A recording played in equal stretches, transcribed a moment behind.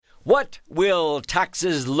What will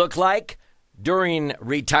taxes look like during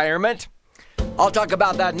retirement? I'll talk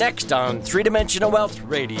about that next on Three-Dimensional Wealth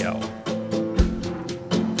Radio.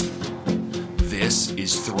 This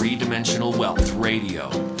is Three-Dimensional Wealth Radio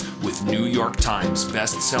with New York Times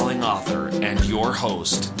best-selling author and your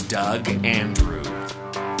host, Doug Andrew.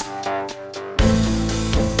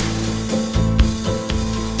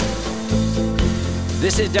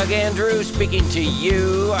 This is Doug Andrew speaking to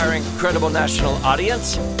you, our incredible national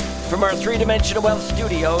audience, from our Three-Dimensional Wealth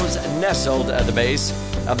Studios nestled at the base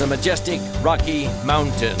of the majestic Rocky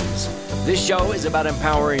Mountains. This show is about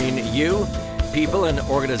empowering you, people, and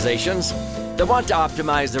organizations that want to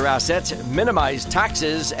optimize their assets, minimize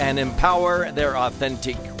taxes, and empower their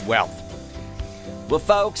authentic wealth. Well,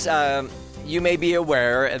 folks, you may be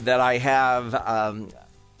aware that I have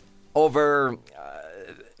over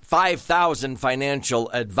 5,000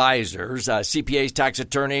 financial advisors, CPAs, tax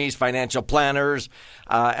attorneys, financial planners,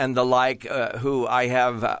 and the like, who I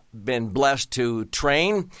have been blessed to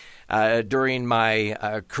train during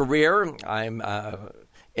my career. I'm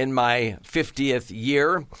in my 50th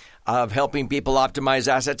year of helping people optimize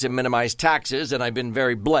assets and minimize taxes, and I've been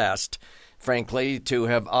very blessed, frankly, to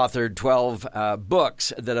have authored 12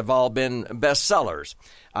 books that have all been bestsellers.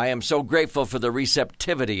 I am so grateful for the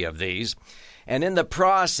receptivity of these. And in the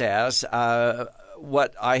process,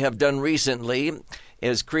 what I have done recently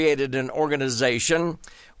is created an organization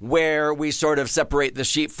where we sort of separate the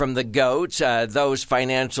sheep from the goats, those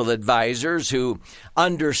financial advisors who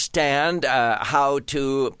understand how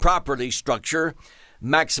to properly structure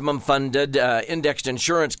maximum funded indexed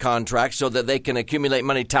insurance contracts so that they can accumulate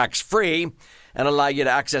money tax-free and allow you to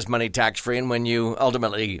access money tax-free. And when you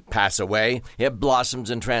ultimately pass away, it blossoms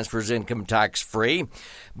and transfers income tax-free.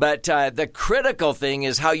 But the critical thing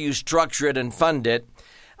is how you structure it and fund it.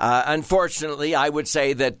 Unfortunately, I would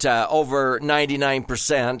say that over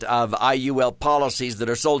 99% of IUL policies that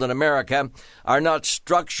are sold in America are not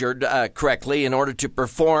structured correctly in order to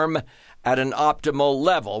perform at an optimal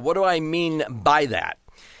level. What do I mean by that?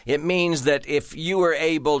 It means that if you were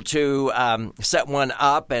able to set one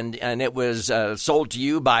up and it was sold to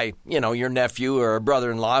you by, your nephew or a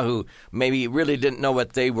brother-in-law who maybe really didn't know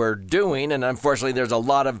what they were doing, and unfortunately there's a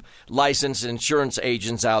lot of licensed insurance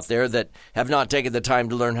agents out there that have not taken the time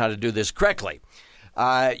to learn how to do this correctly.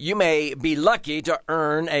 You may be lucky to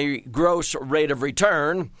earn a gross rate of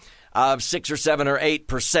return of 6 or 7 or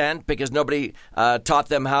 8% because nobody taught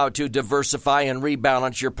them how to diversify and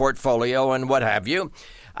rebalance your portfolio and what have you.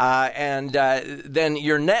 And then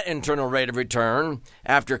your net internal rate of return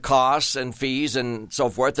after costs and fees and so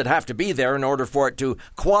forth that have to be there in order for it to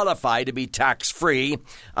qualify to be tax-free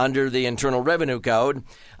under the Internal Revenue Code.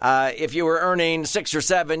 If you were earning 6 or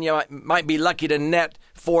 7, you might be lucky to net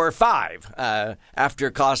 4 or 5 after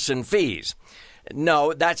costs and fees.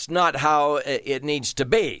 No, that's not how it needs to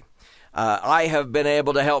be. I have been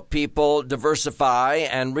able to help people diversify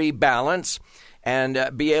and rebalance and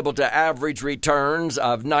be able to average returns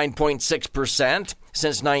of 9.6%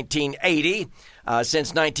 since 1980.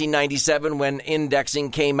 Since 1997, when indexing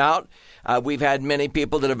came out, we've had many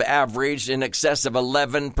people that have averaged in excess of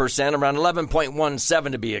 11%, around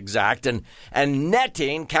 11.17 to be exact, and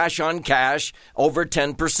netting cash on cash over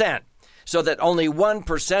 10%. So that only 1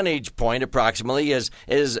 percentage point approximately is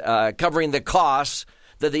covering the costs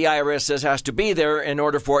that the IRS says has to be there in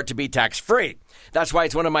order for it to be tax-free. That's why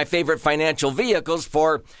it's one of my favorite financial vehicles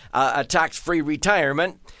for a tax-free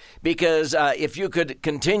retirement, because if you could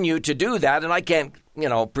continue to do that, and I can't,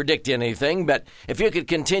 predict anything, but if you could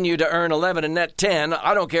continue to earn 11 and net 10,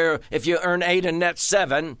 I don't care if you earn 8 and net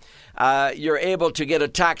 7, you're able to get a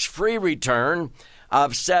tax-free return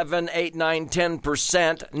of 7, 8, 9,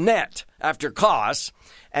 10% net after costs.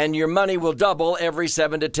 And your money will double every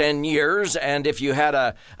 7 to 10 years. And if you had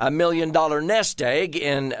a $1 million nest egg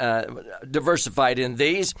diversified in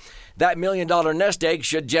these, that $1 million nest egg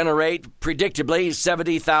should generate predictably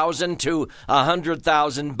 $70,000 to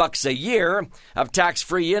 $100,000 a year of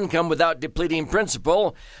tax-free income without depleting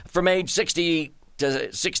principal from age 60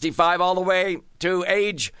 to 65 all the way to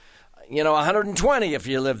age 120 if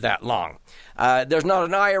you live that long. There's not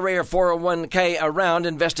an IRA or 401k around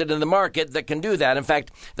invested in the market that can do that. In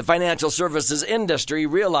fact, the financial services industry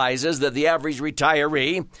realizes that the average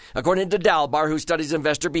retiree, according to Dalbar, who studies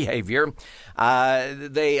investor behavior,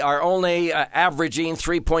 they are only averaging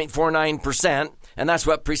 3.49%, and that's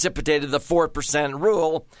what precipitated the 4%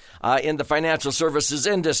 rule in the financial services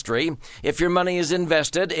industry. If your money is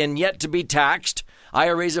invested in yet to be taxed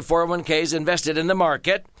IRAs or 401ks invested in the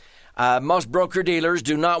market, most broker-dealers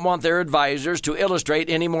do not want their advisors to illustrate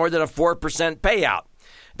any more than a 4% payout.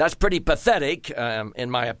 That's pretty pathetic, in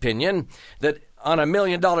my opinion, that on $1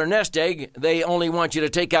 million nest egg, they only want you to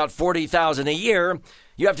take out $40,000 a year.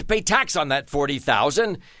 You have to pay tax on that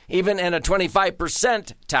 $40,000. Even in a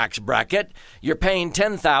 25% tax bracket, you're paying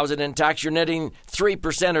 $10,000 in tax. You're netting 3%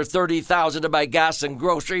 or $30,000 to buy gas and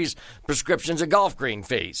groceries, prescriptions, and golf green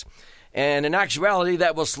fees. And in actuality,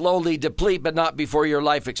 that will slowly deplete, but not before your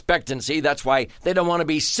life expectancy. That's why they don't want to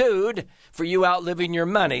be sued for you outliving your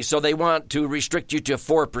money, so they want to restrict you to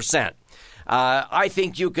 4%. I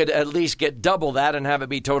think you could at least get double that and have it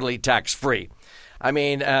be totally tax-free. I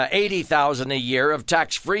mean, $80,000 a year of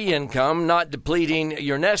tax-free income, not depleting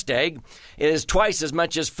your nest egg, is twice as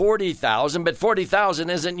much as $40,000, but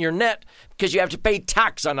 $40,000 isn't your net because you have to pay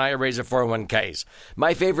tax on IRAs or 401ks.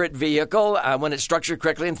 My favorite vehicle, when it's structured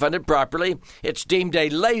correctly and funded properly, it's deemed a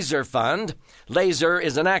laser fund. Laser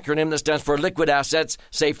is an acronym that stands for Liquid Assets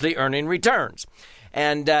Safely Earning Returns,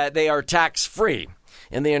 and they are tax-free.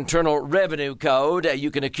 In the Internal Revenue Code,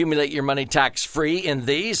 you can accumulate your money tax-free in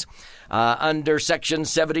these. Under Section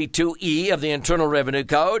 72E of the Internal Revenue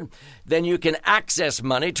Code, then you can access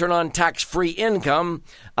money, turn on tax-free income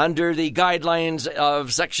under the guidelines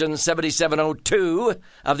of Section 7702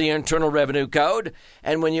 of the Internal Revenue Code.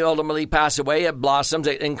 And when you ultimately pass away, it blossoms,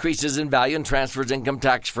 it increases in value and transfers income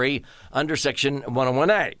tax-free under Section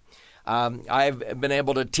 101A. I've been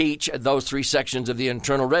able to teach those three sections of the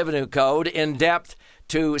Internal Revenue Code in depth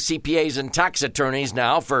to CPAs and tax attorneys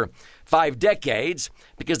now for 5 decades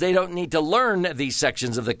because they don't need to learn these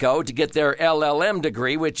sections of the code to get their LLM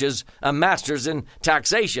degree, which is a master's in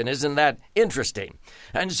taxation. Isn't that interesting?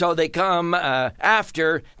 And so they come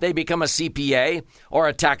after they become a CPA or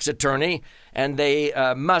a tax attorney, and they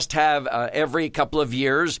must have every couple of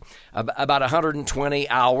years about 120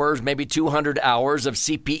 hours, maybe 200 hours of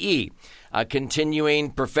CPE.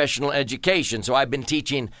 Continuing professional education. So I've been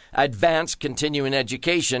teaching advanced continuing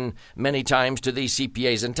education many times to these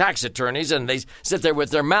CPAs and tax attorneys, and they sit there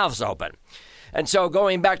with their mouths open. And so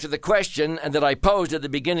going back to the question that I posed at the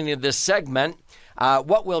beginning of this segment,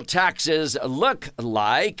 what will taxes look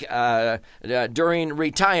like during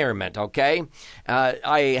retirement, okay?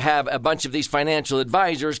 I have a bunch of these financial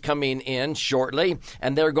advisors coming in shortly,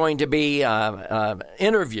 and they're going to be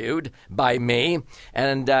interviewed by me,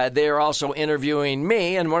 and they're also interviewing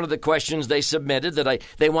me, and one of the questions they submitted that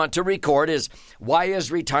they want to record is, why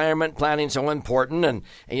is retirement planning so important, and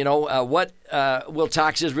what will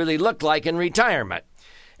taxes really look like in retirement?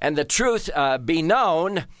 And the truth be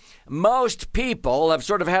known, most people have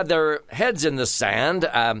sort of had their heads in the sand.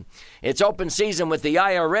 It's open season with the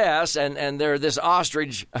IRS, and they're this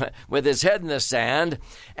ostrich with his head in the sand,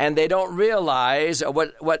 and they don't realize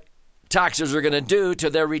what taxes are going to do to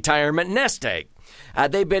their retirement nest egg.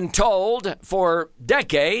 They've been told for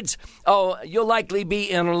decades, you'll likely be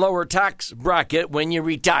in a lower tax bracket when you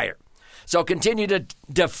retire. So continue to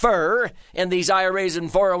defer in these IRAs and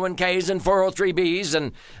 401ks and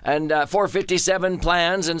 403bs and 457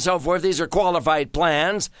 plans and so forth. These are qualified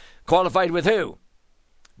plans. Qualified with who?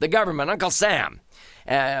 The government, Uncle Sam.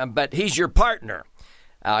 But he's your partner.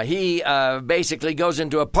 He basically goes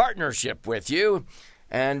into a partnership with you.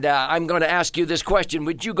 And I'm going to ask you this question.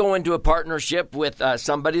 Would you go into a partnership with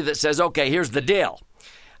somebody that says, okay, here's the deal.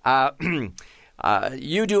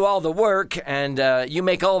 You do all the work and you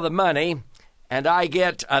make all the money, and I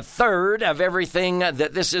get a third of everything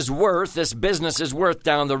that this business is worth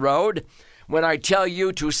down the road when I tell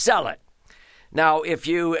you to sell it. Now, if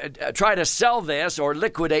you try to sell this or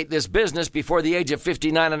liquidate this business before the age of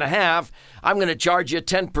 59 and a half, I'm going to charge you a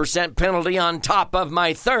 10% penalty on top of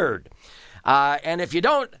my third. And if you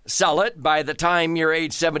don't sell it by the time you're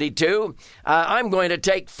age 72, I'm going to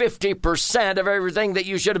take 50% of everything that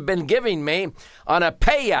you should have been giving me on a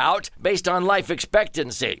payout based on life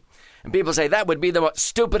expectancy. And people say, that would be the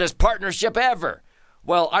stupidest partnership ever.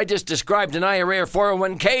 Well, I just described an IRA or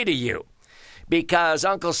 401k to you because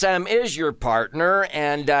Uncle Sam is your partner,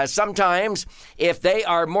 and sometimes if they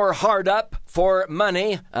are more hard up for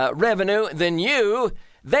money, revenue than you,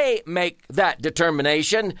 they make that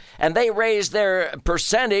determination, and they raise their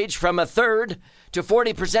percentage from a third to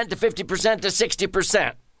 40% to 50% to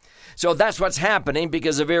 60%. So that's what's happening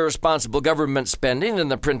because of irresponsible government spending and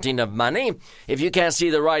the printing of money. If you can't see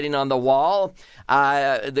the writing on the wall,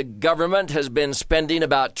 the government has been spending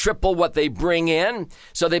about triple what they bring in.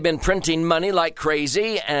 So they've been printing money like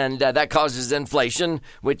crazy, and that causes inflation,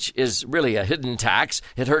 which is really a hidden tax.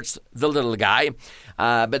 It hurts the little guy.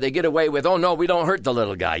 But they get away with, no, we don't hurt the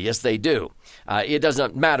little guy. Yes, they do. It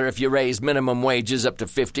doesn't matter if you raise minimum wages up to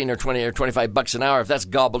 15 or 20 or 25 bucks an hour, if that's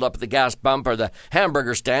gobbled up at the gas pump or the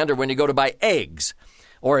hamburger stand or when you go to buy eggs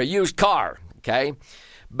or a used car, okay?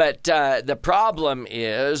 But the problem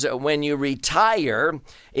is when you retire,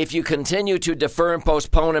 if you continue to defer and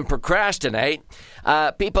postpone and procrastinate,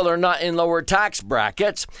 people are not in lower tax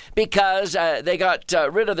brackets because they got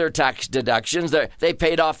rid of their tax deductions. They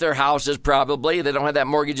paid off their houses probably. They don't have that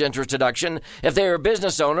mortgage interest deduction. If they're a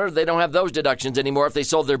business owner, they don't have those deductions anymore if they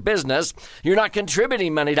sold their business. You're not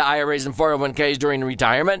contributing money to IRAs and 401ks during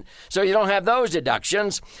retirement, so you don't have those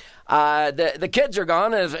deductions. The kids are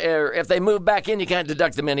gone. If they move back in, you can't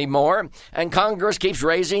deduct them anymore. And Congress keeps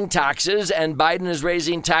raising taxes, and Biden is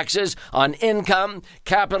raising taxes on income,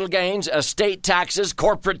 capital gains, estate taxes,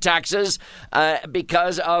 corporate taxes,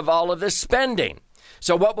 because of all of this spending.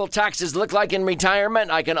 So what will taxes look like in retirement?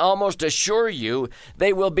 I can almost assure you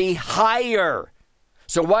they will be higher.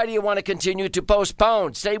 So why do you want to continue to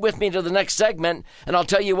postpone? Stay with me to the next segment, and I'll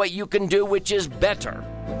tell you what you can do, which is better.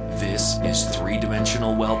 This is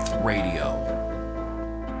Three-Dimensional Wealth Radio.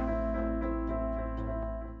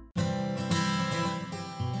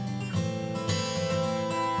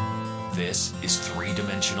 This is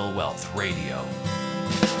Three-Dimensional Wealth Radio.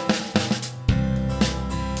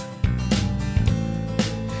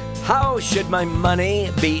 How should my money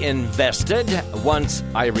be invested once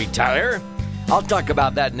I retire? I'll talk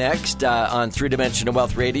about that next on Three-Dimensional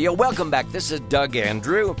Wealth Radio. Welcome back. This is Doug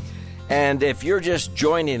Andrew. And if you're just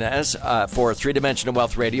joining us for Three-Dimensional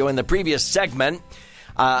Wealth Radio, in the previous segment,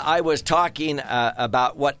 I was talking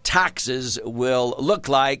about what taxes will look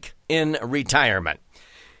like in retirement.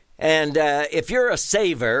 And if you're a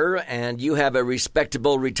saver and you have a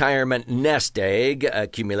respectable retirement nest egg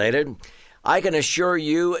accumulated, I can assure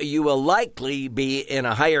you, you will likely be in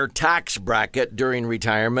a higher tax bracket during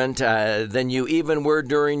retirement than you even were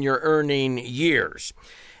during your earning years.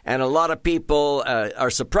 And a lot of people are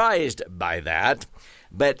surprised by that,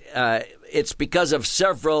 but it's because of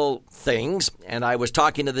several things. And I was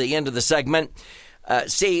talking at the end of the segment.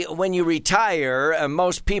 See, when you retire,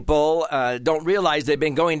 most people don't realize they've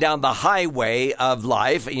been going down the highway of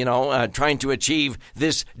life, trying to achieve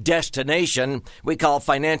this destination we call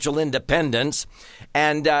financial independence.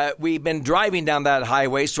 And we've been driving down that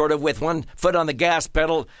highway sort of with one foot on the gas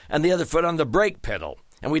pedal and the other foot on the brake pedal.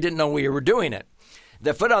 And we didn't know we were doing it.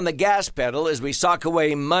 The foot on the gas pedal is we sock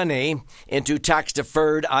away money into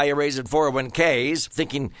tax-deferred IRAs and 401ks,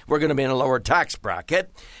 thinking we're going to be in a lower tax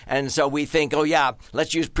bracket. And so we think, oh, yeah,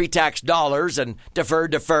 let's use pre-tax dollars and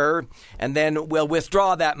defer, and then we'll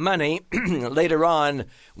withdraw that money later on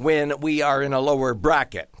when we are in a lower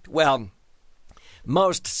bracket. Well,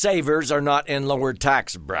 most savers are not in lower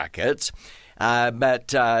tax brackets. But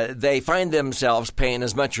they find themselves paying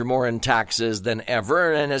as much or more in taxes than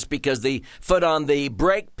ever, and it's because the foot on the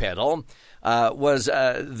brake pedal was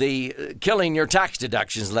the killing your tax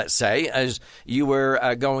deductions, let's say, as you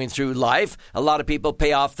were going through life. A lot of people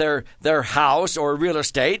pay off their house or real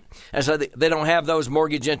estate, and so they don't have those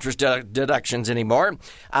mortgage interest deductions anymore.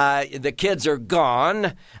 The kids are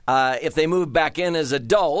gone. If they move back in as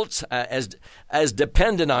adults, as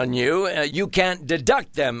dependent on you, you can't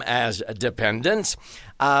deduct them as dependents.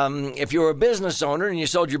 If you're a business owner and you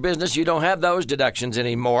sold your business, you don't have those deductions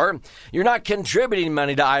anymore. You're not contributing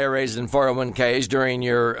money to IRAs and 401ks during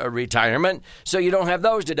your retirement, so you don't have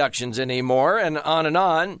those deductions anymore, and on and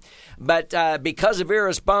on. But because of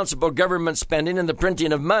irresponsible government spending and the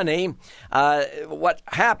printing of money, what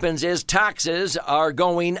happens is taxes are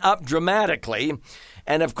going up dramatically.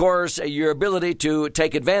 And, of course, your ability to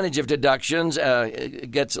take advantage of deductions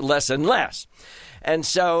gets less and less. And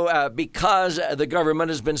so because the government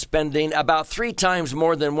has been spending about 3 times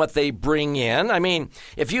more than what they bring in, I mean,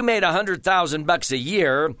 if you made $100,000 a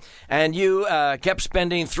year and you kept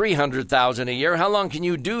spending $300,000 a year, how long can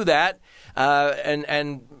you do that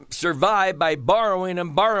and survive by borrowing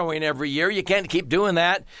and borrowing every year? You can't keep doing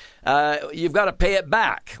that. You've got to pay it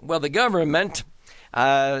back. Well, the government,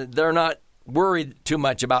 they're not worried too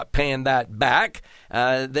much about paying that back.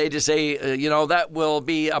 They just say, that will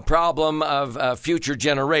be a problem of future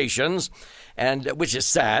generations, and which is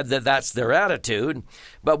sad that that's their attitude.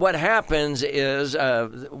 But what happens is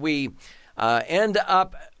we end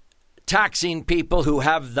up taxing people who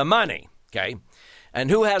have the money, okay? And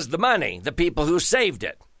who has the money? The people who saved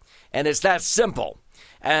it. And it's that simple.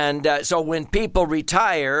 And so when people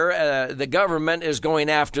retire, the government is going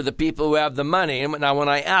after the people who have the money. Now, when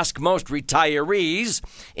I ask most retirees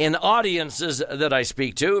in audiences that I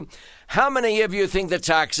speak to, how many of you think the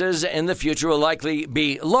taxes in the future will likely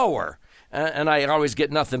be lower? And I always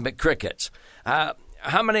get nothing but crickets.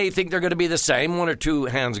 How many think they're going to be the same? 1 or 2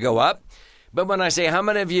 hands go up. But when I say how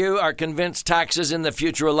many of you are convinced taxes in the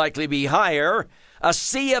future will likely be higher, a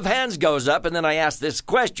sea of hands goes up, and then I ask this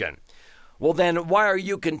question. Well, then why are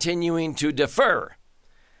you continuing to defer?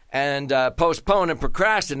 and postpone and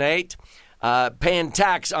procrastinate paying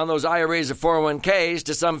tax on those IRAs or 401ks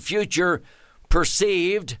to some future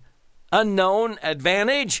perceived unknown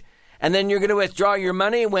advantage, and then you're going to withdraw your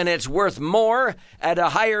money when it's worth more at a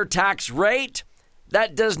higher tax rate.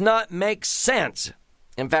 That does not make sense.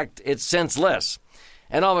 In fact, it's senseless.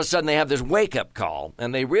 And all of a sudden they have this wake-up call,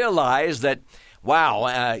 and they realize that,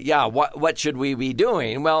 wow, what should we be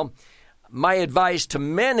doing? Well, my advice to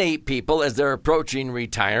many people as they're approaching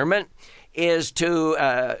retirement is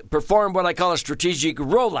to perform what I call a strategic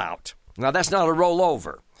rollout. Now, that's not a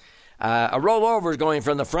rollover. A rollover is going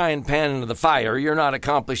from the frying pan into the fire. You're not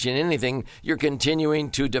accomplishing anything. You're continuing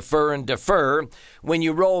to defer and defer. When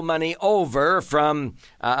you roll money over from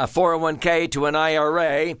a 401k to an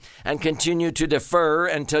IRA and continue to defer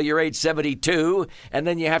until you're age 72, and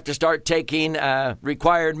then you have to start taking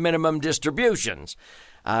required minimum distributions.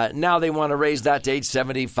 Now they want to raise that to age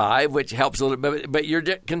 75, which helps a little bit, but you're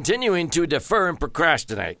continuing to defer and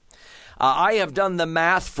procrastinate. I have done the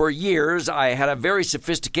math for years. I had a very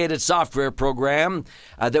sophisticated software program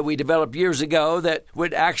that we developed years ago that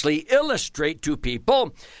would actually illustrate to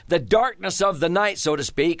people the darkness of the night, so to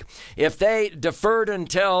speak, if they deferred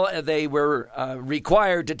until they were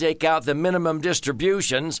required to take out the minimum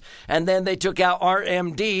distributions, and then they took out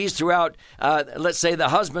RMDs throughout, let's say, the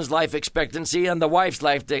husband's life expectancy and the wife's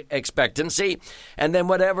life expectancy, and then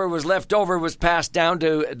whatever was left over was passed down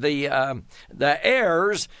to the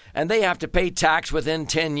heirs, and they have to pay tax within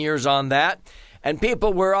 10 years on that. And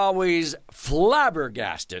people were always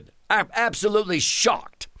flabbergasted, absolutely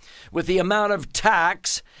shocked with the amount of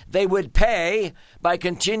tax they would pay by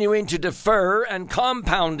continuing to defer and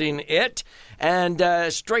compounding it and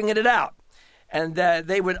stringing it out. And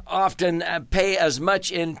they would often pay as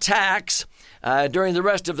much in tax during the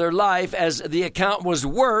rest of their life as the account was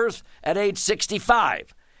worth at age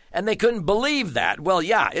 65. And they couldn't believe that. Well,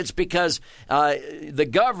 yeah, it's because the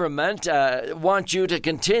government wants you to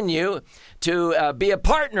continue to be a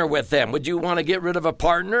partner with them. Would you want to get rid of a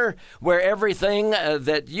partner where everything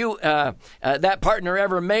that you that partner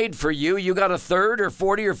ever made for you, you got a third or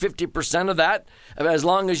 40 or 50% of that as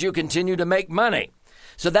long as you continue to make money?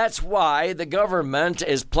 So that's why the government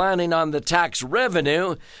is planning on the tax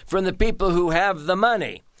revenue from the people who have the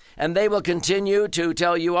money. And they will continue to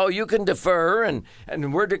tell you, oh, you can defer, and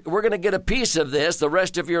we're going to get a piece of this the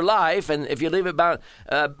rest of your life. And if you leave it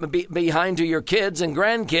behind to your kids and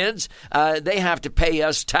grandkids, they have to pay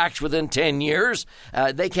us tax within 10 years.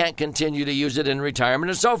 They can't continue to use it in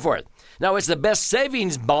retirement and so forth. Now, it's the best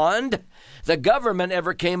savings bond the government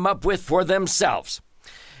ever came up with for themselves.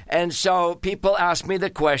 And so people ask me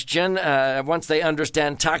the question, once they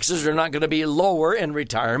understand taxes are not going to be lower in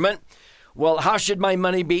retirement, well, how should my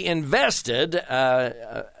money be invested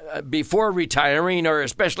before retiring or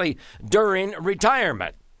especially during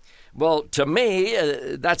retirement? Well, to me,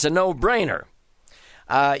 that's a no-brainer.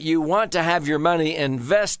 You want to have your money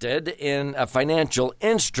invested in a financial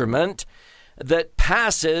instrument that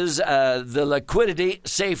passes the liquidity,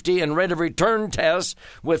 safety, and rate of return tests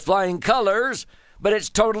with flying colors, but it's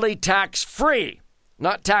totally tax-free,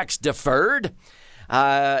 not tax-deferred.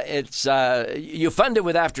 You fund it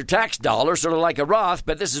with after-tax dollars, sort of like a Roth,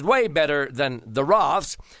 but this is way better than the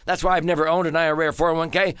Roths. That's why I've never owned an IRA or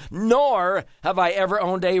 401k, nor have I ever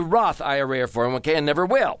owned a Roth IRA or 401k, and never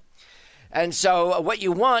will. And so what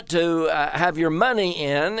you want to have your money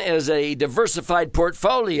in is a diversified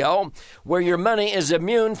portfolio where your money is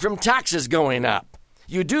immune from taxes going up.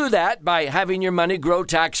 You do that by having your money grow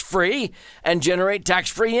tax-free and generate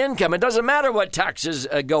tax-free income. It doesn't matter what taxes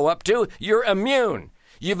go up to. You're immune.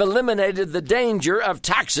 You've eliminated the danger of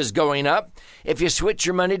taxes going up if you switch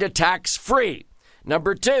your money to tax-free.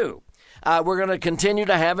 Number two, we're going to continue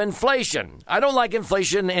to have inflation. I don't like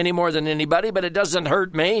inflation any more than anybody, but it doesn't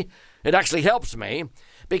hurt me. It actually helps me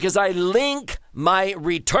because I link my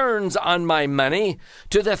returns on my money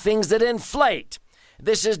to the things that inflate.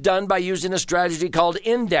 This is done by using a strategy called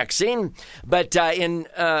indexing, but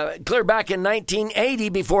clear back in 1980,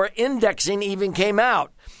 before indexing even came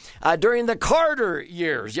out, during the Carter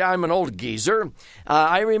years, I'm an old geezer,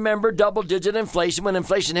 I remember double-digit inflation. When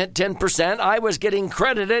inflation hit 10%, I was getting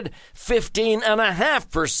credited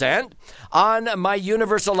 15.5% on my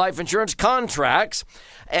universal life insurance contracts,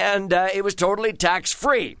 and it was totally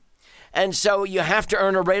tax-free. And so you have to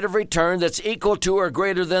earn a rate of return that's equal to or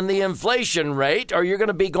greater than the inflation rate, or you're going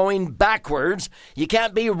to be going backwards. You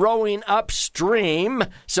can't be rowing upstream,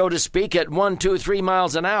 so to speak, at 1, 2, 3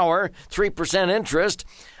 miles an hour, 3% interest,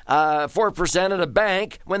 4% at a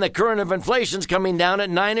bank, when the current of inflation is coming down at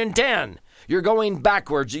 9 and 10. You're going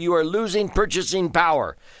backwards. You are losing purchasing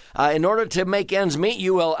power. In order to make ends meet,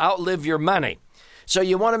 you will outlive your money. So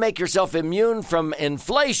you want to make yourself immune from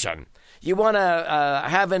inflation. You want to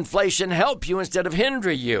have inflation help you instead of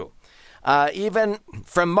hinder you. Even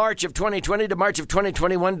from March of 2020 to March of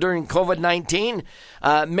 2021 during COVID-19,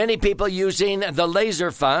 many people using the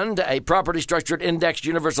Laser Fund, a property-structured indexed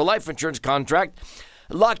universal life insurance contract,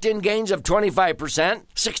 locked in gains of 25%,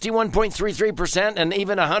 61.33%, and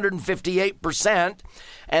even 158%,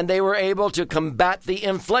 and they were able to combat the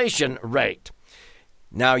inflation rate.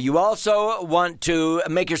 Now, you also want to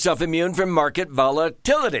make yourself immune from market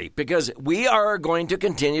volatility because we are going to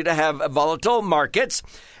continue to have volatile markets,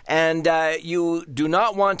 and you do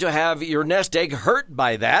not want to have your nest egg hurt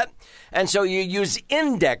by that. And so you use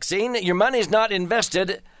indexing. Your money is not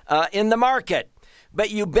invested in the market, but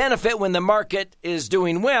you benefit when the market is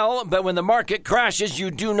doing well, but when the market crashes,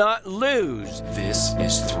 you do not lose. This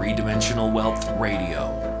is Three Dimensional Wealth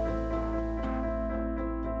Radio.